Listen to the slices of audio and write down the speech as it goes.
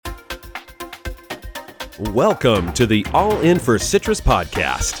Welcome to the All In for Citrus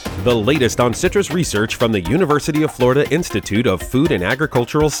podcast, the latest on citrus research from the University of Florida Institute of Food and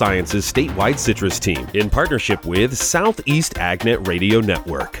Agricultural Sciences statewide citrus team in partnership with Southeast AgNet Radio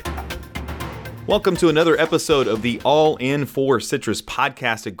Network. Welcome to another episode of the All In for Citrus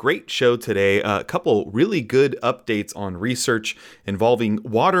podcast. A great show today. A couple really good updates on research involving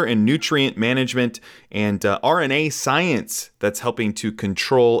water and nutrient management and RNA science that's helping to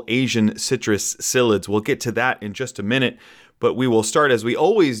control Asian citrus psyllids. We'll get to that in just a minute, but we will start as we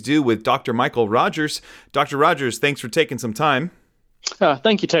always do with Dr. Michael Rogers. Dr. Rogers, thanks for taking some time.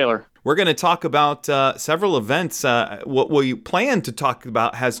 Thank you, Taylor. We're going to talk about several events. What we plan to talk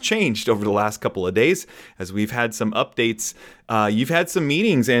about has changed over the last couple of days as we've had some updates. You've had some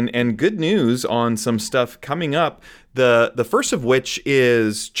meetings and good news on some stuff coming up. The first of which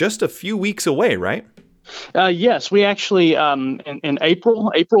is just a few weeks away, right? Yes, we actually, in April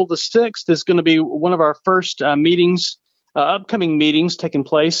the 6th is going to be one of our first meetings, upcoming meetings taking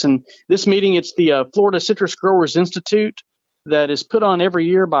place. And this meeting, it's the Florida Citrus Growers Institute that is put on every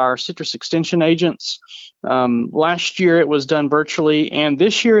year by our citrus extension agents. Last year it was done virtually, and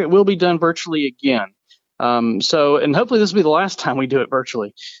this year it will be done virtually again. And hopefully this will be the last time we do it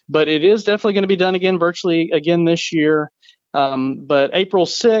virtually, but it is definitely going to be done again virtually again this year. But April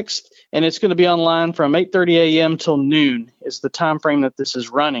 6th, and it's going to be online from 8:30 a.m. till noon is the time frame that this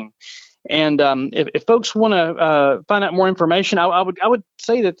is running. And if folks want to find out more information, I would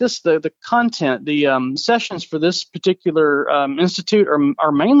say that the content, the sessions for this particular institute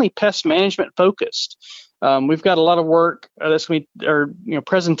are mainly pest management focused. We've got a lot of work that's going to be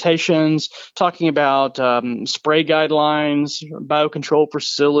presentations talking about spray guidelines, biocontrol for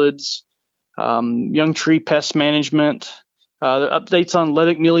psyllids, young tree pest management, updates on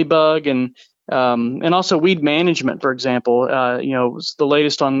Leadic mealybug and also weed management, for example. It's the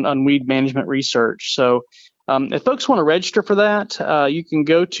latest on weed management research. So if folks want to register for that, you can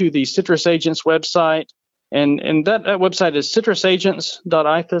go to the Citrus Agents website, and that website is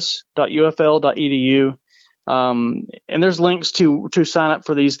citrusagents.ifas.ufl.edu. And there's links to sign up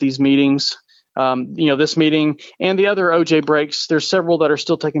for these meetings. This meeting and the other OJ breaks. There's several that are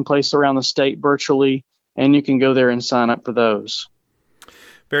still taking place around the state virtually, and you can go there and sign up for those.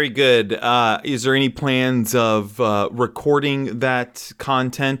 Very good. Is there any plans of recording that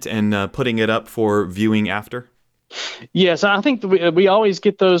content and putting it up for viewing after? Yes, I think we always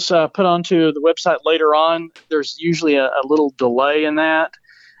get those put onto the website later on. There's usually a little delay in that.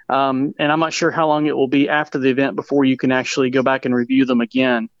 And I'm not sure how long it will be after the event before you can actually go back and review them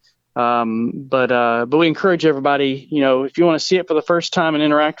again. But we encourage everybody, if you want to see it for the first time and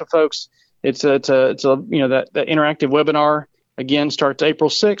interact with folks, it's that interactive webinar. Again, starts April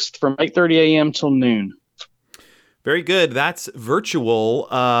 6th from 8:30 a.m. till noon. Very good. That's virtual.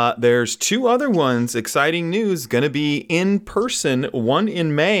 There's two other ones. Exciting news. Going to be in person. One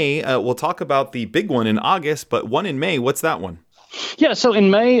in May. We'll talk about the big one in August, but one in May. What's that one? Yeah, so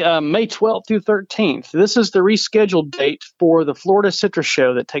in May 12th through 13th, this is the rescheduled date for the Florida Citrus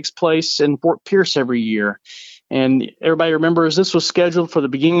Show that takes place in Fort Pierce every year. And everybody remembers this was scheduled for the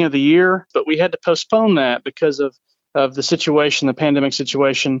beginning of the year, but we had to postpone that because of the situation, the pandemic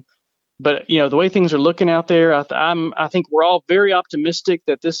situation. But, the way things are looking out there, I think we're all very optimistic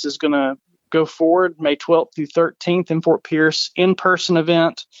that this is going to go forward May 12th through 13th in Fort Pierce, in-person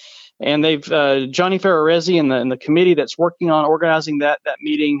event. And they've, Johnny Ferraresi and the committee that's working on organizing that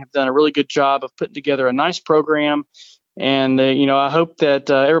meeting have done a really good job of putting together a nice program. And, I hope that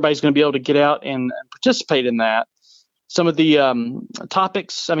everybody's going to be able to get out and participate in that. Some of the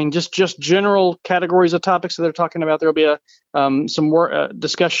topics, just general categories of topics that they're talking about. There'll be some more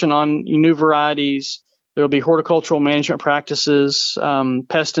discussion on new varieties. There'll be horticultural management practices,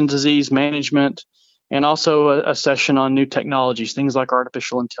 pest and disease management, and also a session on new technologies, things like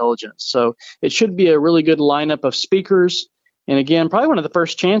artificial intelligence. So it should be a really good lineup of speakers. And again, probably one of the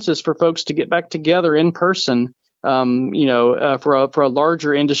first chances for folks to get back together in person, for a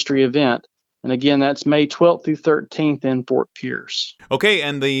larger industry event. And again, that's May 12th through 13th in Fort Pierce. Okay,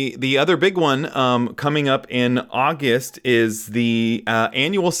 and the other big one coming up in August is the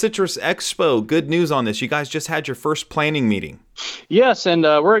annual Citrus Expo. Good news on this. You guys just had your first planning meeting. Yes, and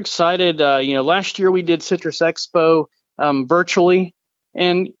we're excited. Last year we did Citrus Expo virtually.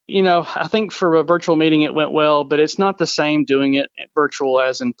 And, I think for a virtual meeting it went well, but it's not the same doing it virtual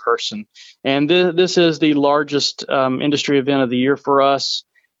as in person. And this is the largest industry event of the year for us.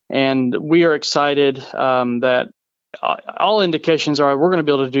 And we are excited that all indications are we're going to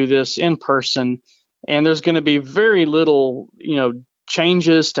be able to do this in person. And there's going to be very little,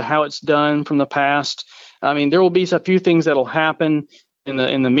 changes to how it's done from the past. There will be a few things that'll happen in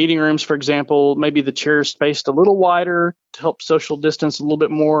the meeting rooms, for example, maybe the chairs spaced a little wider to help social distance a little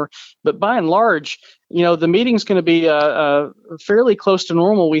bit more. But by and large, the meeting's going to be fairly close to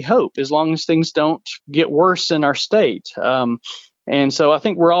normal, we hope, as long as things don't get worse in our state. And so I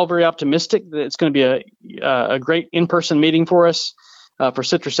think we're all very optimistic that it's going to be a great in-person meeting for us for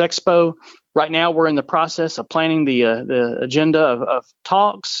Citrus Expo. Right now, we're in the process of planning the agenda of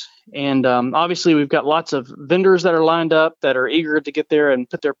talks. And obviously, we've got lots of vendors that are lined up that are eager to get there and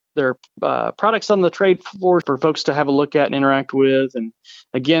put their products on the trade floor for folks to have a look at and interact with. And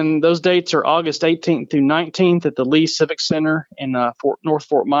again, those dates are August 18th through 19th at the Lee Civic Center in North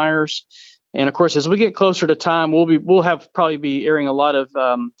Fort Myers. And of course, as we get closer to time, we'll probably be airing a lot of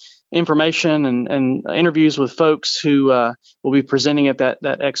information and interviews with folks who will be presenting at that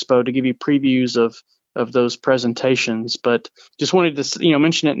expo to give you previews of those presentations. But just wanted to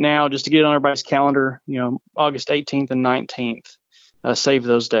mention it now, just to get it on everybody's calendar. August 18th and 19th. Save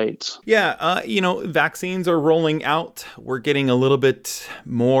those dates. Yeah, vaccines are rolling out. We're getting a little bit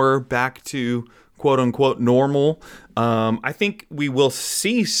more back to quote unquote normal. I think we will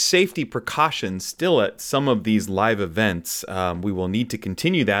see safety precautions still at some of these live events. We will need to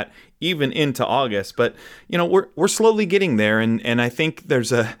continue that even into August, but we're slowly getting there, and I think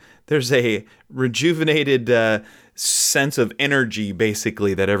there's a rejuvenated sense of energy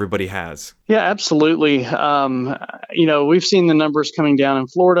basically that everybody has. Yeah, absolutely. We've seen the numbers coming down in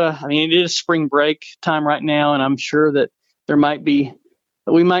Florida. I mean, it is spring break time right now, and I'm sure that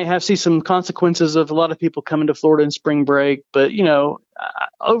we might see some consequences of a lot of people coming to Florida in spring break. But,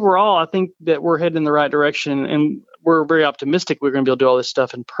 overall, I think that we're heading in the right direction, and we're very optimistic we're going to be able to do all this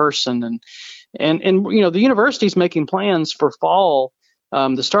stuff in person. And the university's making plans for fall,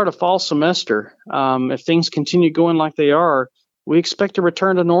 the start of fall semester. If things continue going like they are, we expect a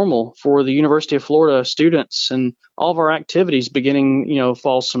return to normal for the University of Florida students and all of our activities beginning,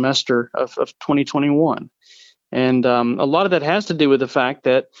 fall semester of 2021. And a lot of that has to do with the fact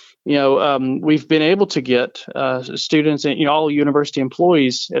that, we've been able to get students and, all university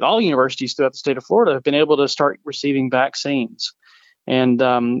employees at all universities throughout the state of Florida have been able to start receiving vaccines. And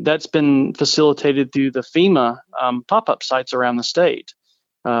that's been facilitated through the FEMA pop-up sites around the state.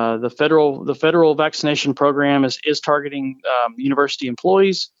 The federal vaccination program is targeting university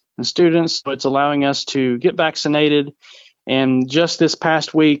employees and students, so it's allowing us to get vaccinated. And just this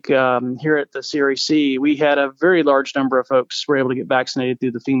past week here at the CREC, we had a very large number of folks who were able to get vaccinated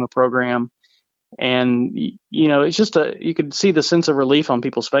through the FEMA program. And, it's just you could see the sense of relief on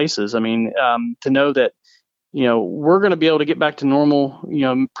people's faces. I mean, to know that, we're going to be able to get back to normal,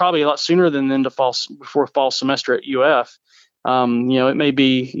 probably a lot sooner than before fall semester at UF. It may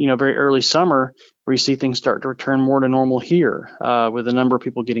be, very early summer where you see things start to return more to normal here with a number of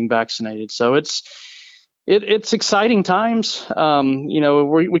people getting vaccinated. So it's exciting times.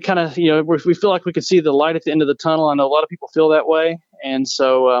 We kind of, we feel like we can see the light at the end of the tunnel. I know a lot of people feel that way. And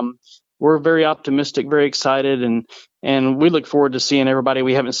so we're very optimistic, very excited, and we look forward to seeing everybody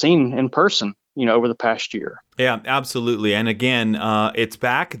we haven't seen in person, over the past year. Yeah, absolutely. And again, it's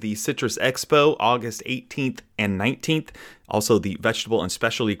back, the Citrus Expo, August 18th and 19th. Also, the Vegetable and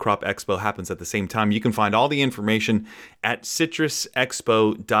Specialty Crop Expo happens at the same time. You can find all the information at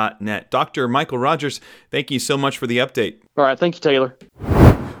citrusexpo.net. Dr. Michael Rogers, thank you so much for the update. All right. Thank you, Taylor.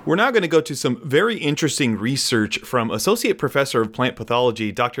 We're now going to go to some very interesting research from Associate Professor of Plant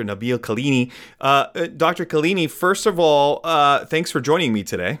Pathology, Dr. Nabil Khalini. Dr. Khalini, first of all, thanks for joining me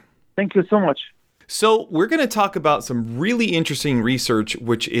today. Thank you so much. So we're going to talk about some really interesting research,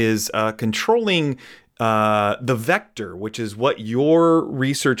 which is controlling the vector, which is what your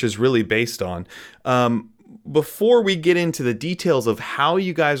research is really based on. Before we get into the details of how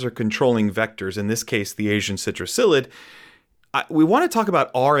you guys are controlling vectors, in this case, the Asian citrusillid, we want to talk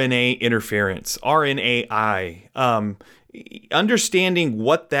about RNA interference, RNAi, understanding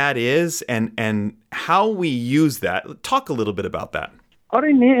what that is and how we use that. Talk a little bit about that.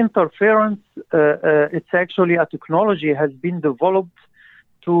 RNA interference, it's actually a technology has been developed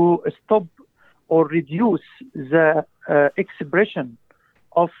to stop or reduce the expression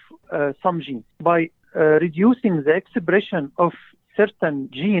of some genes. By reducing the expression of certain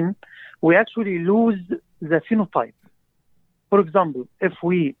gene, we actually lose the phenotype. For example, if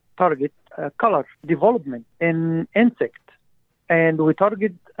we target color development in insect, and we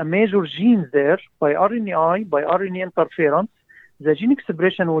target a major gene there by RNAi, by RNA interference, the gene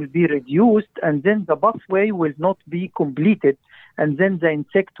expression will be reduced, and then the pathway will not be completed, and then the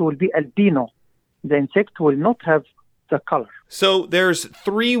insect will be albino. The insect will not have the color. So there's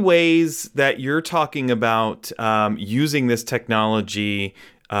three ways that you're talking about using this technology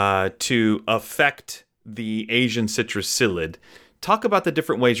to affect the Asian citrusillid. Talk about the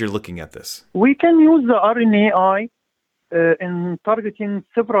different ways you're looking at this. We can use the RNAi in targeting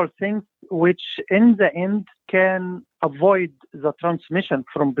several things, which in the end can avoid the transmission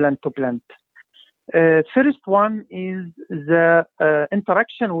from plant to plant. First one is the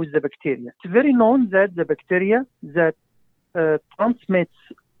interaction with the bacteria. It's very known that the bacteria that transmits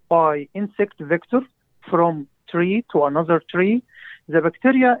by insect vector from tree to another tree, the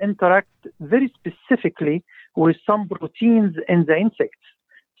bacteria interact very specifically with some proteins in the insects.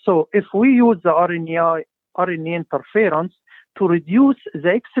 So if we use the RNA interference to reduce the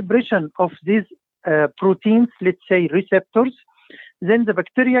expression of these proteins, let's say receptors, then the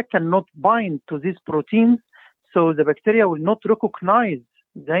bacteria cannot bind to these proteins, so the bacteria will not recognize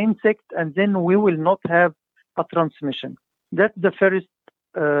the insect, and then we will not have a transmission. That's the first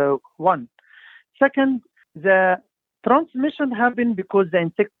one. Second, the transmission happens because the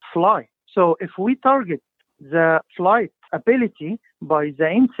insects fly. So if we target the flight ability by the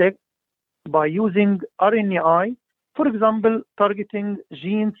insect by using RNAi, for example, targeting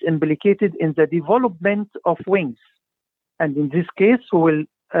genes implicated in the development of wings. And in this case, we will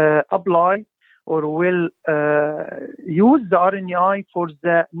apply or will use the RNAi for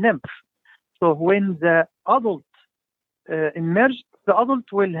the nymph. So when the adult emerges, the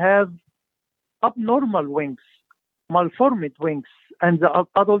adult will have abnormal wings, malformed wings, and the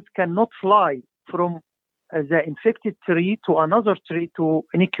adult cannot fly from the infected tree to another tree to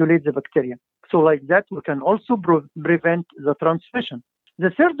inoculate the bacteria. So like that, we can also prevent the transmission.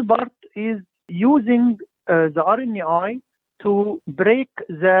 The third part is using the RNAi to break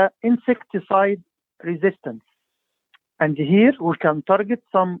the insecticide resistance. And here we can target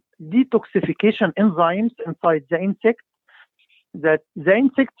some detoxification enzymes inside the insect, that the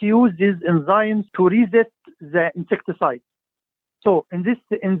insect uses these enzymes to resist the insecticide. So in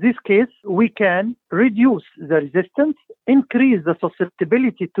this case, we can reduce the resistance, increase the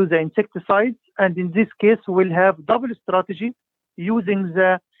susceptibility to the insecticides, and in this case, we'll have double strategy using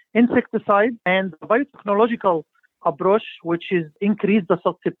the insecticide and the biotechnological approach, which is increase the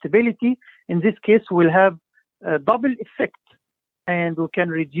susceptibility. In this case, we'll have a double effect, and we can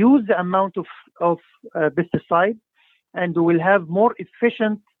reduce the amount of pesticide, and we will have more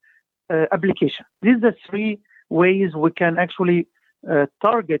efficient application. These are the three ways we can actually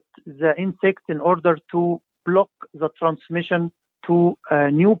target the insects in order to block the transmission to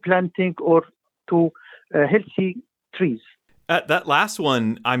new planting or to healthy trees. That last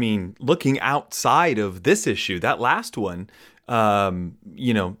one, I mean, looking outside of this issue, that last one,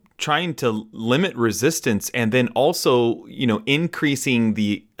 trying to limit resistance and then also, increasing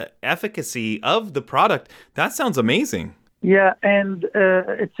the efficacy of the product, that sounds amazing. Yeah, and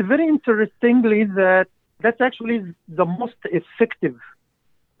it's very interestingly that's actually the most effective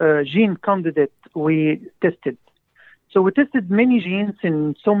gene candidate we tested. So we tested many genes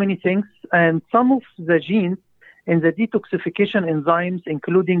in so many things, and some of the genes in the detoxification enzymes,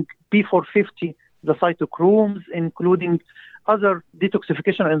 including P450, the cytochromes, including other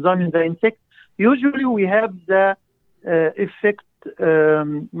detoxification enzymes in the insect, usually we have the effect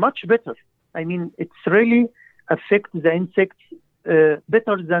much better. I mean, it's really affects the insects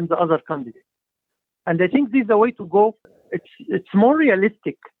better than the other candidates. And I think this is the way to go. It's more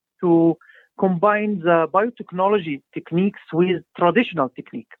realistic to combine the biotechnology techniques with traditional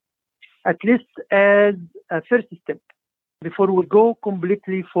technique, at least as a first step, before we go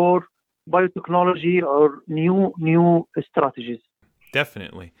completely for biotechnology or new strategies.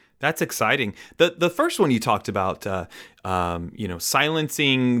 Definitely. That's exciting. The first one you talked about,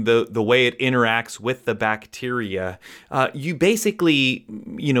 silencing the way it interacts with the bacteria. You basically,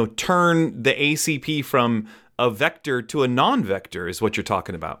 turn the ACP from a vector to a non-vector is what you're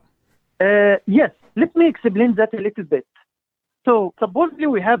talking about. Yes. Let me explain that a little bit. So supposedly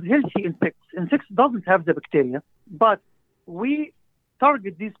we have healthy insects. Insects doesn't have the bacteria, but we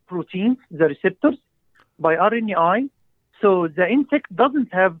target these proteins, the receptors, by RNAi. So the insect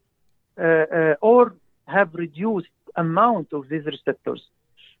doesn't have or have reduced amount of these receptors.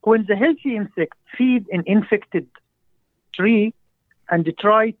 When the healthy insect feed an infected tree and they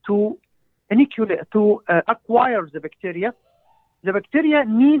try to acquire the bacteria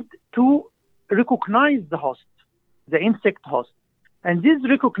need to recognize the host, the insect host. And this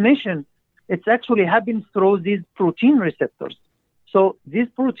recognition, it's actually happens through these protein receptors. So these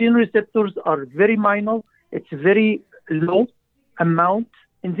protein receptors are very minor. It's very low amount.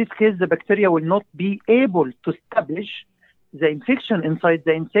 In this case, the bacteria will not be able to establish the infection inside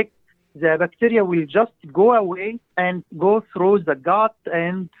the insect. The bacteria will just go away and go through the gut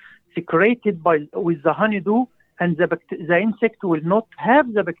and secreted with the honeydew, and the insect will not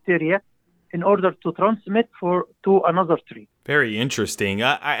have the bacteria in order to transmit to another tree. Very interesting.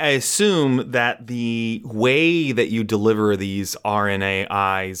 I assume that the way that you deliver these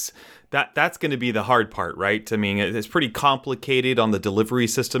RNAis, that's going to be the hard part, right? I mean, it's pretty complicated on the delivery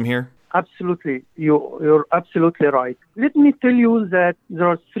system here. Absolutely. You're absolutely right. Let me tell you that there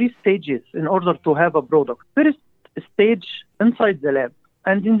are 3 stages in order to have a product. First stage inside the lab.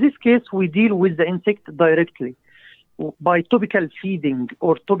 And in this case, we deal with the insect directly by topical feeding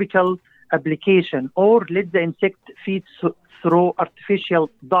or topical application, or let the insect feed through artificial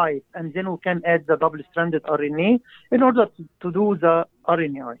diet, and then we can add the double-stranded RNA in order to do the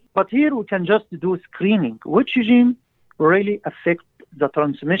RNAi. But here we can just do screening. Which gene really affect the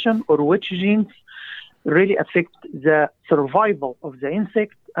transmission, or which genes really affect the survival of the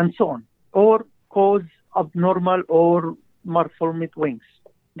insect, and so on, or cause abnormal or malformed wings.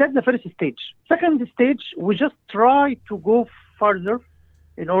 That's the first stage. Second stage, we just try to go further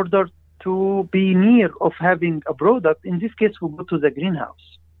in order to be near of having a product. In this case, we go to the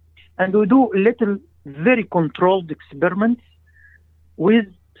greenhouse and we do little, very controlled experiments with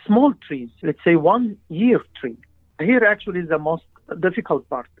small trees, let's say 1 year tree. Here actually the most difficult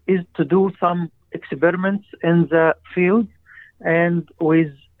part is to do some experiments in the field and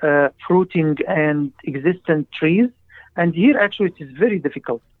with fruiting and existent trees. And here actually it is very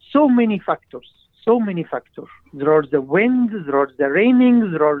difficult. So many factors. There are the winds, there are the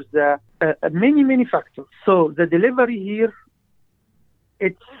raining, there are the many factors. So the delivery here,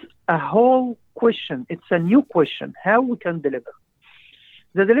 it's a whole question. It's a new question, how we can deliver.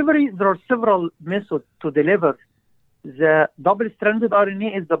 The delivery, there are several methods to deliver. The double-stranded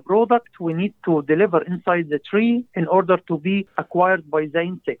RNA is the product we need to deliver inside the tree in order to be acquired by the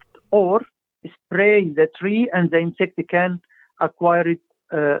insect, or spray the tree and the insect can acquire it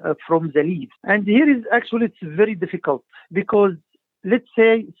from the leaves. And here is actually, it's very difficult because let's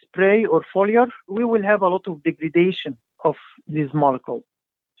say spray or foliar, we will have a lot of degradation of this molecule.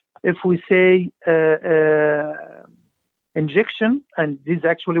 If we say injection, and this is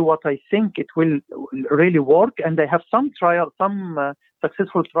actually what I think it will really work, and I have some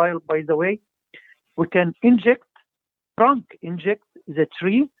successful trial, by the way, we can inject the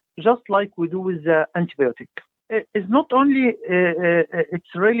tree just like we do with the antibiotic. It's not only,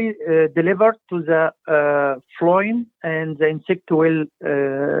 it's really delivered to the phloem and the insect will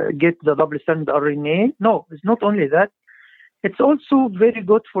get the double-stranded RNA. No, it's not only that. It's also very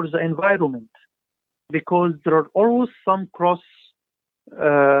good for the environment because there are always some cross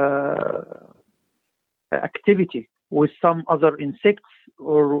activity with some other insects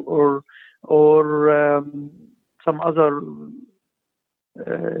or some other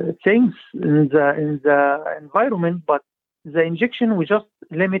things in the environment, but the injection we just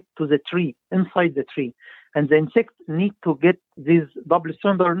limit to the tree, inside the tree, and the insect need to get this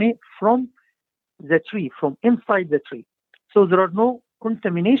double-stranded RNA from the tree, from inside the tree. So there are no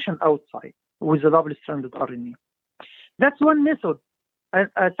contamination outside with the double-stranded RNA. That's one method.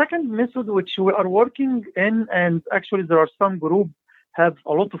 A second method which we are working in, and actually there are some groups have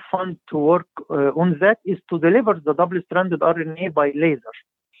a lot of fun to work on that, is to deliver the double-stranded RNA by laser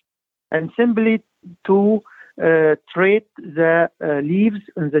and simply to treat the leaves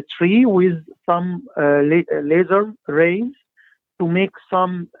in the tree with some laser rays to make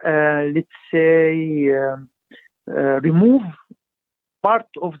some, let's say, remove part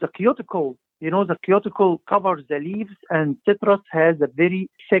of the cuticle. You know, the cuticle covers the leaves and citrus has a very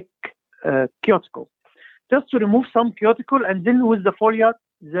thick cuticle. Just to remove some cuticle, and then with the foliar,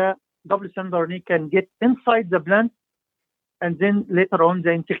 the double-stranded RNA can get inside the plant, and then later on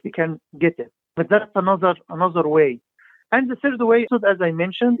the insect can get it. But that's another way. And the third way, as I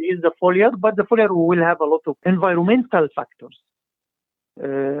mentioned, is the foliar, but the foliar will have a lot of environmental factors.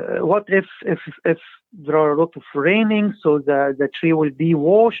 What if there are a lot of raining, so the tree will be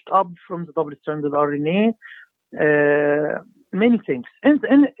washed up from the double-stranded RNA? Many things. And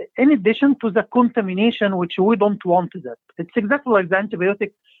in addition to the contamination, which we don't want that. It's exactly like the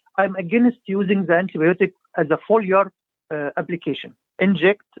antibiotic. I'm against using the antibiotic as a foliar application.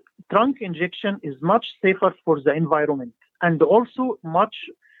 Trunk injection is much safer for the environment and also much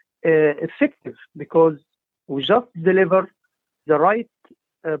effective because we just deliver the right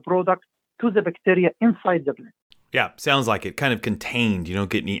product to the bacteria inside the plant. Yeah, sounds like it kind of contained. You don't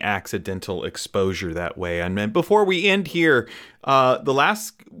get any accidental exposure that way. And then before we end here, the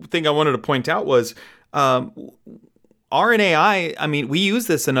last thing I wanted to point out was RNAi. I mean, we use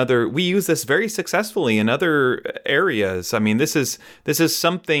this very successfully in other areas. I mean, this is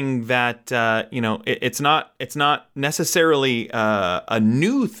something that it's not necessarily a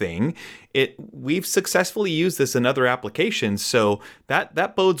new thing. we've successfully used this in other applications, so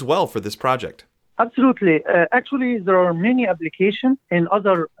that bodes well for this project. Absolutely. Actually, there are many applications in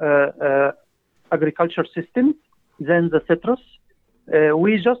other agriculture systems than the citrus.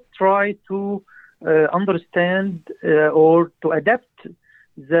 We just try to understand or to adapt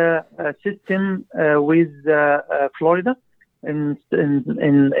the system with Florida in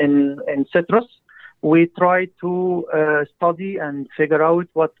citrus. We try to study and figure out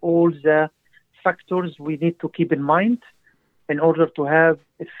what all the factors we need to keep in mind in order to have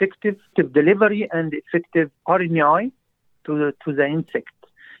effective delivery and effective RNAi to the insect.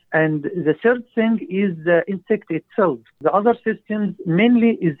 And the third thing is the insect itself. The other systems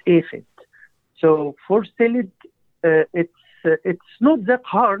mainly is aphid. So for psyllid, it's not that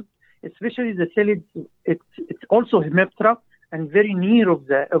hard, especially the psyllid. It's also Hemiptera and very near of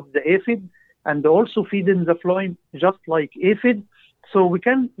the aphid, and also feed in the phloem just like aphid. So we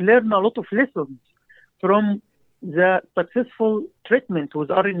can learn a lot of lessons from the successful treatment with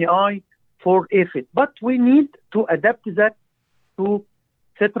RNAi for aphid. But we need to adapt that to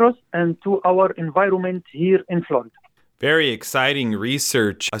citrus and to our environment here in Florida. Very exciting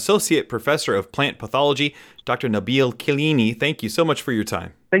research. Associate Professor of Plant Pathology, Dr. Nabil Kilini, thank you so much for your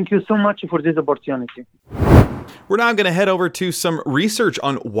time. Thank you so much for this opportunity. We're now going to head over to some research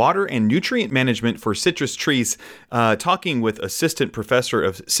on water and nutrient management for citrus trees, talking with Assistant Professor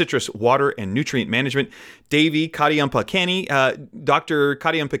of Citrus Water and Nutrient Management, Davy Kadiampakeni. Dr.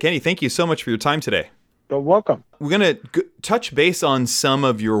 Kadiampakeni, thank you so much for your time today. You're welcome. We're going to touch base on some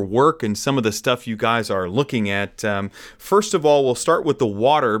of your work and some of the stuff you guys are looking at. First of all, we'll start with the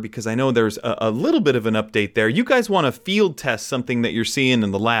water because I know there's a little bit of an update there. You guys want to field test something that you're seeing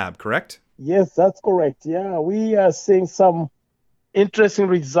in the lab, correct? Yes, that's correct. Yeah, we are seeing some interesting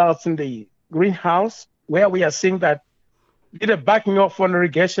results in the greenhouse where we are seeing that either backing off on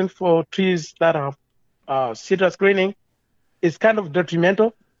irrigation for trees that have citrus greening is kind of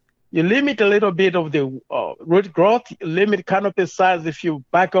detrimental. You limit a little bit of the root growth, limit canopy size if you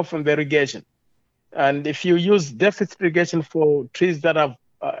back off on the irrigation. And if you use deficit irrigation for trees that have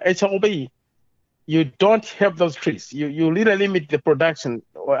HLB, you don't help those trees. You really limit the production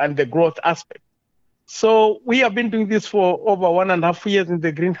and the growth aspect. So we have been doing this for over 1.5 years in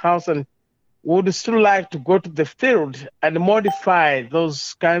the greenhouse, and would still like to go to the field and modify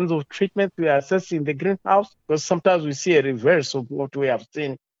those kinds of treatments we are assessing in the greenhouse, because sometimes we see a reverse of what we have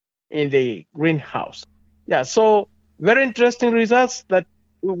seen in the greenhouse. Yeah, so very interesting results that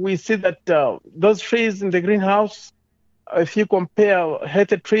we see that those trees in the greenhouse, if you compare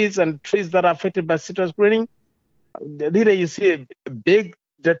healthy trees and trees that are affected by citrus greening, really you see a big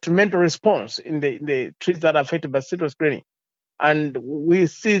detrimental response in the trees that are affected by citrus greening. And we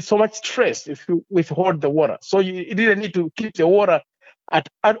see so much stress if you withhold the water. So you really need to keep the water at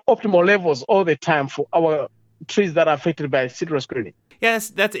optimal levels all the time for our trees that are affected by citrus greening. Yes,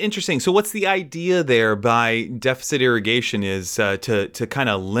 that's interesting. So what's the idea there by deficit irrigation is to kind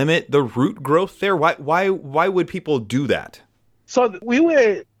of limit the root growth there? Why would people do that? So we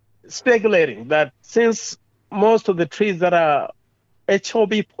were speculating that since most of the trees that are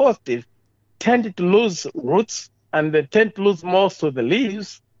HOB positive tend to lose roots and they tend to lose most of the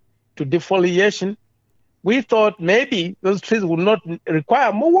leaves to defoliation, we thought maybe those trees would not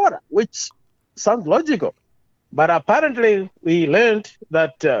require more water, which sounds logical. But apparently, we learned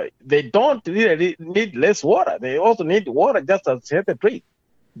that they don't really need less water. They also need water just as healthy trees.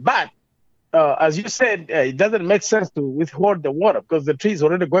 But as you said, it doesn't make sense to withhold the water because the tree is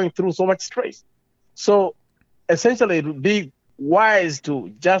already going through so much stress. So essentially, it would be wise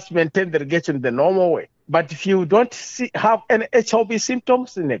to just maintain the irrigation the normal way. But if you don't have any HLB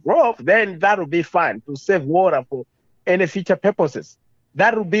symptoms in the growth, then that would be fine to save water for any future purposes.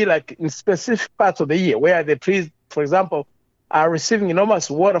 That would be like in specific parts of the year where the trees, for example, are receiving enormous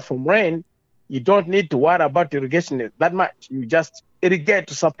water from rain. You don't need to worry about irrigation that much. You just irrigate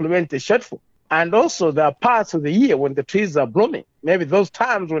to supplement the shortfall. And also there are parts of the year when the trees are blooming. Maybe those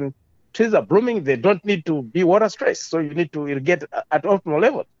times when trees are blooming, they don't need to be water stressed. So you need to irrigate at optimal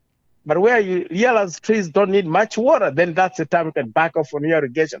level. But where you realize trees don't need much water, then that's the time you can back off on your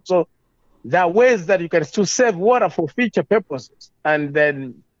irrigation. So there are ways that you can still save water for future purposes and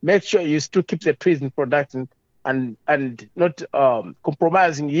then make sure you still keep the trees in production and not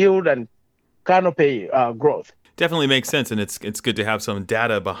compromising yield and canopy growth. Definitely makes sense, and it's good to have some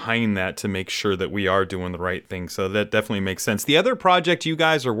data behind that to make sure that we are doing the right thing. So that definitely makes sense. The other project you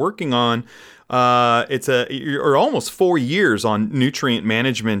guys are working on or almost 4 years on nutrient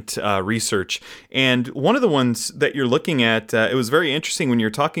management research. And one of the ones that you're looking at, it was very interesting when you're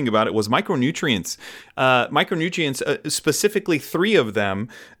talking about it, was micronutrients. Specifically 3 of them.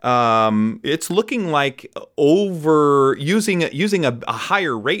 It's looking like using a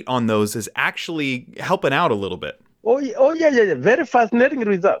higher rate on those is actually helping out a little bit. Oh yeah. Very fascinating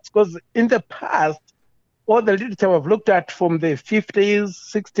results, because in the past, all the literature we've looked at from the 50s,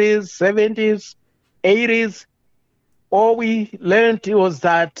 60s, 70s, 80s, all we learned was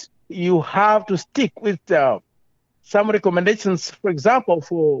that you have to stick with some recommendations. For example,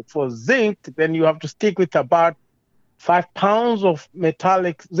 for zinc, then you have to stick with about 5 pounds of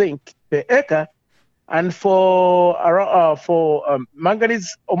metallic zinc per acre, and for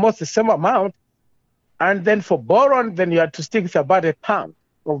manganese, almost the same amount. And then for boron, then you have to stick with about 1 pound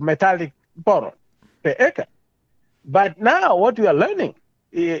of metallic boron per acre. But now what we are learning,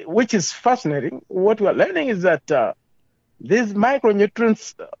 which is fascinating, what we are learning is that these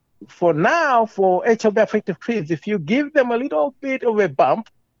micronutrients, for now, for HOB effective trees, if you give them a little bit of a bump,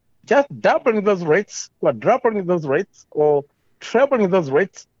 just doubling those rates, quadrupling those rates, or trebling those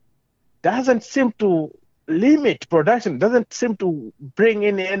rates, doesn't seem to limit production, doesn't seem to bring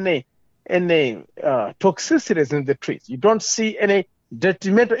in any toxicities in the trees. You don't see any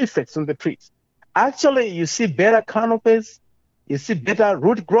detrimental effects on the trees. Actually, you see better canopies, you see better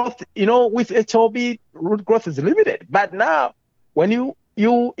root growth. With HOB, root growth is limited. But now, when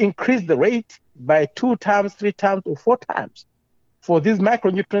you increase the rate by 2 times, 3 times, or 4 times for these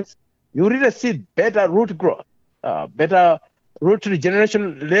micronutrients, you really see better root growth, better root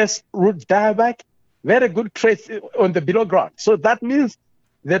regeneration, less root dieback, very good traits on the below ground. So that means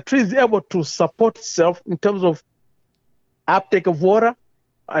the tree is able to support itself in terms of uptake of water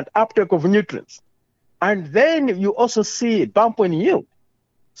and uptake of nutrients. And then you also see bump in yield.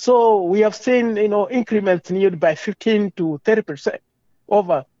 So we have seen, increments in yield by 15 to 30%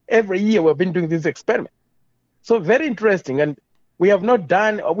 over every year we've been doing this experiment. So very interesting. And we have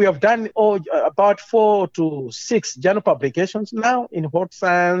done about 4 to 6 journal publications now in Hort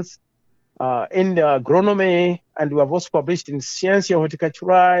Science, in agronomy, and we have also published in Scientia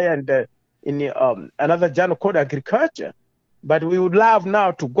Horticulturae and in another journal called Agriculture. But we would love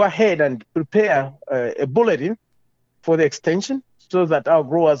now to go ahead and prepare a bulletin for the extension so that our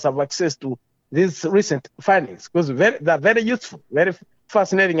growers have access to these recent findings, because they're very useful, very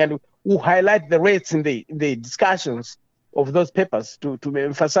fascinating, and we'll highlight the rates in the discussions of those papers to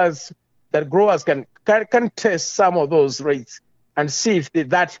emphasize that growers can test some of those rates and see if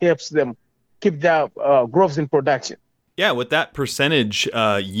that helps them keep their growth in production. Yeah, with that percentage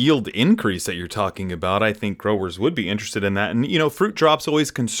yield increase that you're talking about, I think growers would be interested in that. And, fruit drop's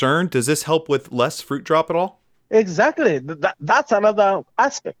always concerned. Does this help with less fruit drop at all? Exactly. That's another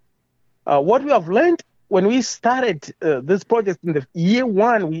aspect. What we have learned when we started this project in the year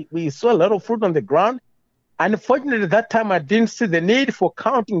 1, we saw a lot of fruit on the ground. Unfortunately, at that time, I didn't see the need for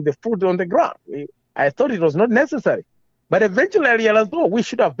counting the fruit on the ground. I thought it was not necessary. But eventually, I realized, we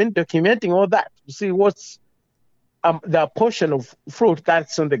should have been documenting all that to see what's the portion of fruit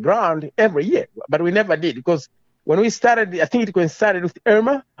that's on the ground every year. But we never did, because when we started, I think it coincided with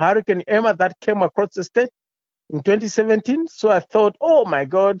Hurricane Irma that came across the state in 2017. So I thought, oh my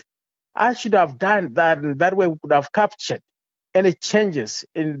God, I should have done that, and that way we could have captured any changes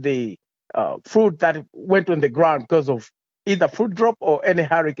in the fruit that went on the ground because of either fruit drop or any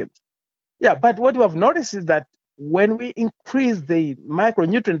hurricanes. Yeah, but what we have noticed is that when we increase the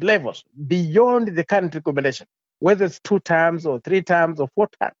micronutrient levels beyond the current recommendation, whether it's 2 times or 3 times or 4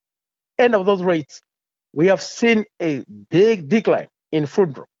 times, end of those rates, we have seen a big decline in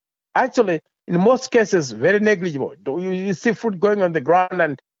fruit drop. Actually, in most cases, very negligible. You see fruit going on the ground,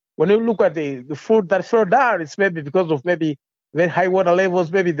 and when you look at the fruit that fell down, it's maybe because of maybe very high water levels,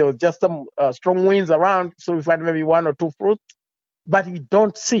 maybe there was just some strong winds around, so we find maybe 1 or 2 fruits, but you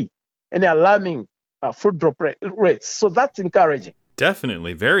don't see any alarming fruit drop rates. So that's encouraging.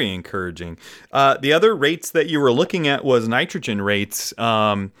 Definitely, very encouraging. The other rates that you were looking at was nitrogen rates.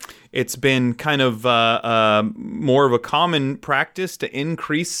 It's been kind of more of a common practice to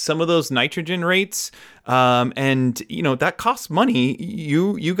increase some of those nitrogen rates. And, that costs money.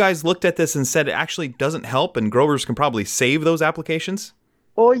 You guys looked at this and said it actually doesn't help, and growers can probably save those applications?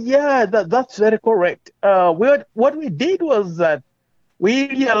 Oh, yeah, that's very correct. What we did was that we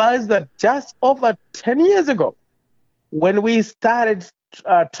realized that just over 10 years ago, when we started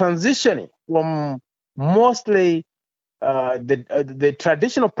transitioning from mostly the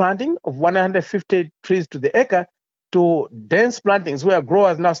traditional planting of 150 trees to the acre to dense plantings, where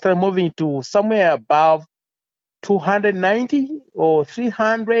growers now start moving to somewhere above 290 or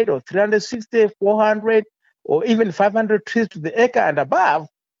 300 or 360, 400, or even 500 trees to the acre and above,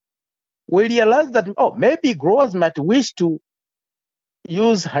 we realized that, maybe growers might wish to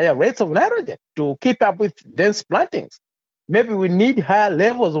use higher rates of nitrogen to keep up with dense plantings. Maybe we need higher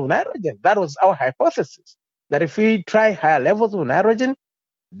levels of nitrogen. That was our hypothesis, that if we try higher levels of nitrogen,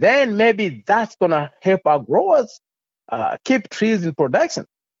 then maybe that's going to help our growers keep trees in production.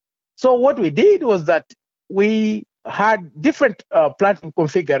 So what we did was that we had different planting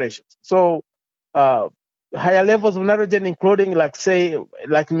configurations. So higher levels of nitrogen, including,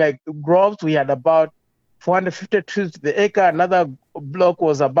 like my groves, we had about 450 trees to the acre. Another block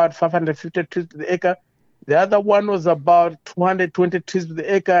was about 550 trees to the acre. The other one was about 220 trees to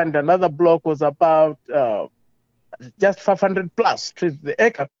the acre, and another block was about just 500 plus trees to the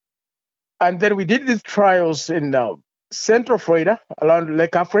acre. And then we did these trials in Central Florida, around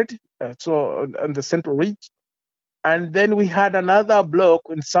Lake Alfred, so on the Central Ridge. And then we had another block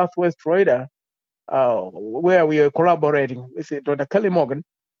in Southwest Florida where we were collaborating with Dr. Kelly Morgan.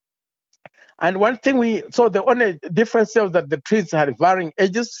 And one thing so the only difference was that the trees had varying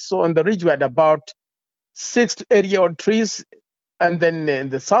ages. So on the ridge, we had about 6 to 8-year-old trees. And then in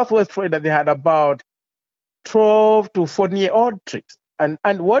the Southwest Florida, they had about 12 to 14-year-old trees. And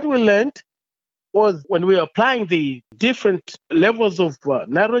what we learned was when we were applying the different levels of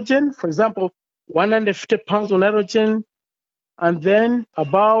nitrogen, for example, 150 pounds of nitrogen, and then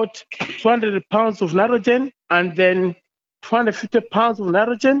about 200 pounds of nitrogen, and then 250 pounds of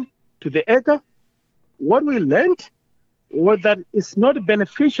nitrogen to the acre, what we learned was that it's not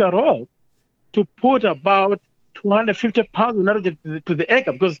beneficial at all to put about 250 pounds of nitrogen to the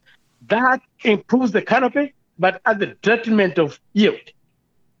acre, because that improves the canopy, but at the detriment of yield.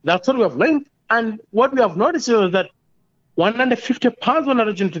 That's what we have learned. And what we have noticed is that 150 pounds of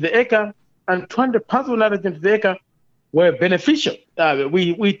nitrogen to the acre and 200 pounds of nitrogen to the acre were beneficial.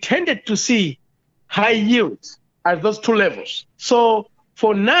 We tended to see high yields at those two levels. So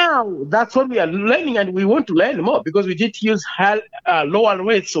for now, that's what we are learning, and we want to learn more, because we did use lower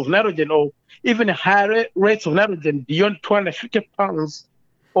rates of nitrogen, or even higher rates of nitrogen beyond 250 pounds,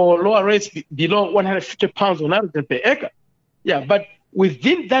 or lower rates below 150 pounds of nitrogen per acre. Yeah, but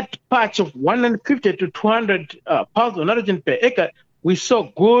within that patch of 150 to 200 pounds of nitrogen per acre, we saw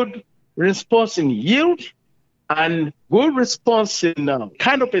good response in yield and good response in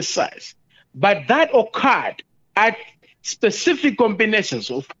canopy size. But that occurred at specific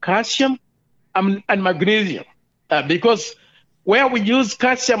combinations of calcium and magnesium, because where we use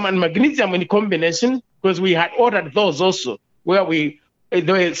calcium and magnesium in combination, because we had ordered those also, where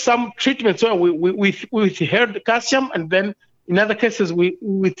there were some treatments where we withheld calcium, and then in other cases we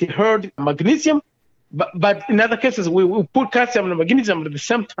withheld magnesium, but in other cases we put calcium and magnesium at the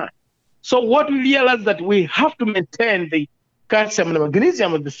same time. So what we realized that we have to maintain the calcium and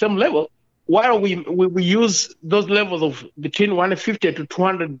magnesium at the same level, while we use those levels of between 150 to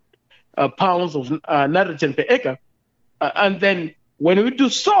 200 pounds of nitrogen per acre. And then when we do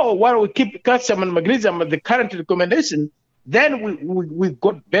so, while we keep calcium and magnesium at the current recommendation, then we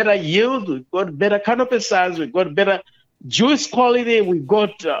got better yield, we got better canopy size, we got better juice quality, we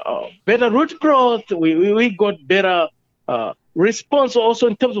got better root growth, we got better response also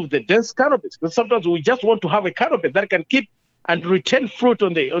in terms of the dense canopies. Because sometimes we just want to have a canopy that can keep and retain fruit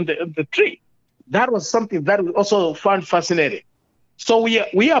on the tree. That was something that we also found fascinating. So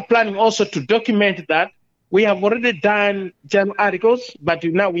we are planning also to document that. We have already done journal articles, but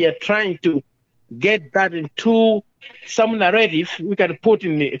now we are trying to get that into some narrative we can put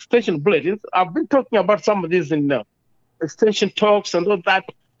in the extension bulletins. I've been talking about some of these in extension talks and all that,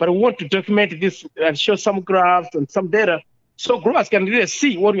 but we want to document this and show some graphs and some data so growers can really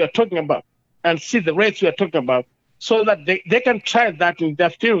see what we are talking about and see the rates we are talking about, so that they can try that in their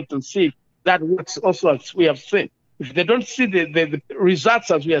field and see if that works also as we have seen. If they don't see the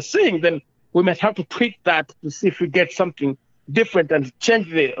results as we are seeing, then we might have to tweak that to see if we get something different and change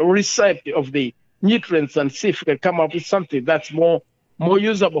the recipe of the nutrients and see if we can come up with something that's more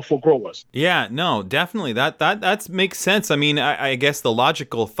usable for growers. Yeah, no, definitely. That makes sense. I mean, I guess the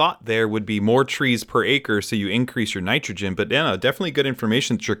logical thought there would be more trees per acre, so you increase your nitrogen. But yeah, definitely good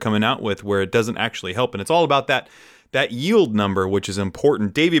information that you're coming out with where it doesn't actually help. And it's all about that yield number, which is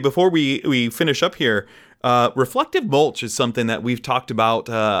important. Davey, before we finish up here, reflective mulch is something that we've talked about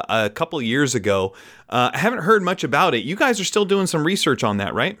a couple of years ago. I haven't heard much about it. You guys are still doing some research on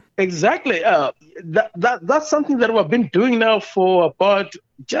that, right? Exactly. That's something that we've been doing now for about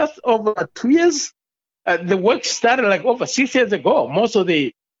just over 2 years. The work started like over 6 years ago. Most of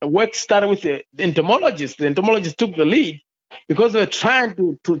the work started with the entomologists. The entomologists took the lead because they were trying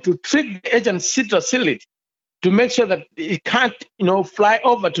to treat the Asian citrus psyllid to make sure that it can't, fly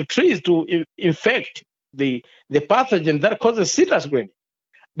over to trees to infect the pathogen that causes citrus greening.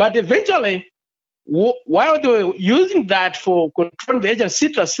 But eventually, while they were using that for controlling the agent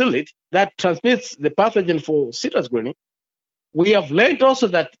citrus psyllid that transmits the pathogen for citrus greening, we have learned also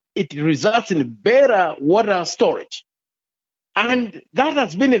that it results in better water storage. And that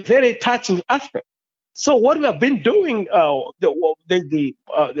has been a very touching aspect. So what we have been doing, the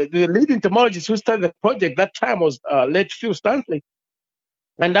lead entomologist who started the project that time was late Phil Stanley.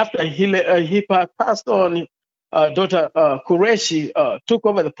 And after he passed on, Dr. Qureshi took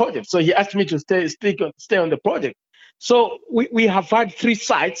over the project. So he asked me to stay on the project. So we have had 3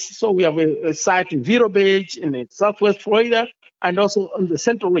 sites. So we have a site in Vero Beach in Southwest Florida and also on the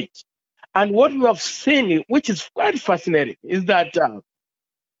Central Ridge. And what we have seen, which is quite fascinating, is that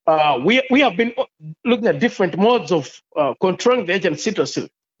we have been looking at different modes of controlling the agent citrus psyllid.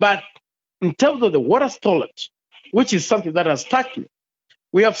 But in terms of the water storage, which is something that has struck me,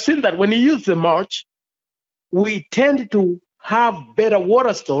 we have seen that when you use the mulch, we tend to have better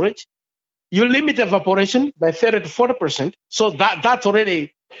water storage. You limit evaporation by 30 to 40%. So that's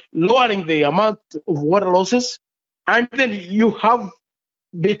already lowering the amount of water losses. And then you have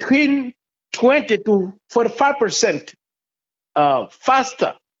between 20 to 45%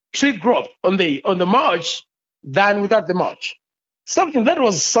 faster tree growth on the mulch than without the mulch. Something that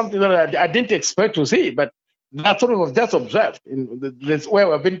I didn't expect to see, but that's what was just observed in this way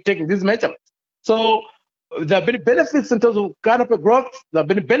we've been taking these measurements. So there have been benefits in terms of canopy growth, there have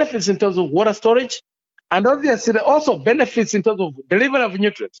been benefits in terms of water storage, and obviously there are also benefits in terms of delivery of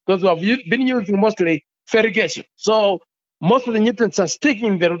nutrients, because we have been using mostly fertigation. So most of the nutrients are sticking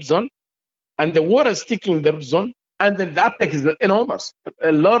in the root zone, and the water is sticking in the root zone, and then the uptake is enormous.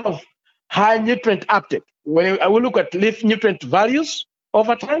 A lot of high nutrient uptake. When I will look at leaf nutrient values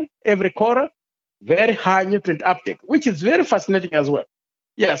over time, every quarter, very high nutrient uptake, which is very fascinating as well.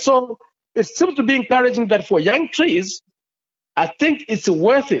 Yeah, so it seems to be encouraging that for young trees, I think it's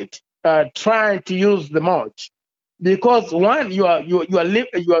worth it trying to use the mulch, because one, you are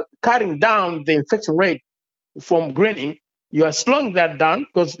cutting down the infection rate from greening. You are slowing that down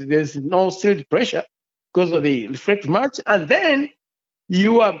because there's no silt pressure because of the reflective mulch, and then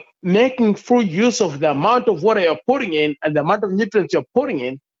you are making full use of the amount of water you're putting in and the amount of nutrients you're putting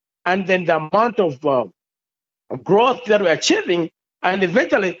in, and then the amount of growth that we're achieving. And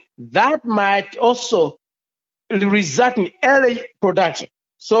eventually, that might also result in early production.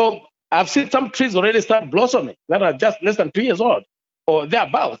 So I've seen some trees already start blossoming that are just less than 2 years old or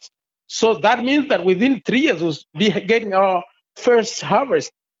thereabouts. So that means that within 3 years, we'll be getting our first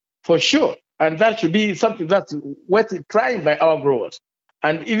harvest for sure. And that should be something that's worth trying by our growers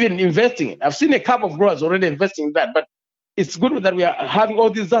and even investing in. I've seen a couple of growers already investing in that, but it's good that we are having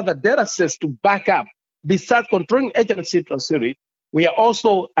all these other data sets to back up. Besides controlling agent citrus psyllid, we are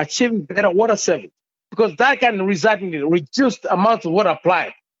also achieving better water saving, because that can result in a reduced amount of water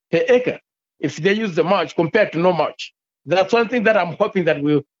applied per acre if they use the mulch compared to no mulch. That's one thing that I'm hoping that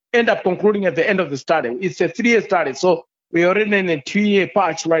we'll end up concluding at the end of the study. It's a 3-year study, so we're already in a 2-year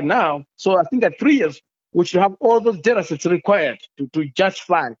patch right now. So I think at 3 years, we should have all those data sets required to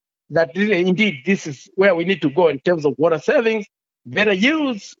justify that indeed this is where we need to go in terms of water savings, better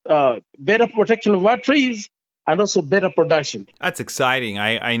use, better protection of our trees, and also better production. That's exciting.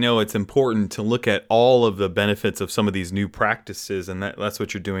 I know it's important to look at all of the benefits of some of these new practices, and that's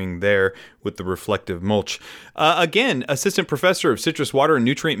what you're doing there with the reflective mulch. Again, Assistant Professor of Citrus Water and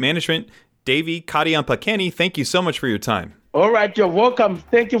Nutrient Management, Davy Kadiampakeni, thank you so much for your time. All right, you're welcome.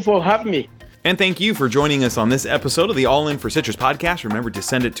 Thank you for having me. And thank you for joining us on this episode of the All In for Citrus podcast. Remember to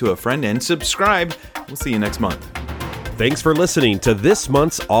send it to a friend and subscribe. We'll see you next month. Thanks for listening to this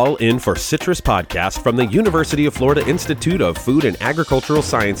month's All In for Citrus podcast from the University of Florida Institute of Food and Agricultural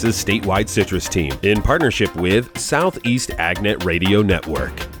Sciences statewide citrus team in partnership with Southeast AgNet Radio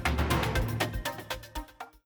Network.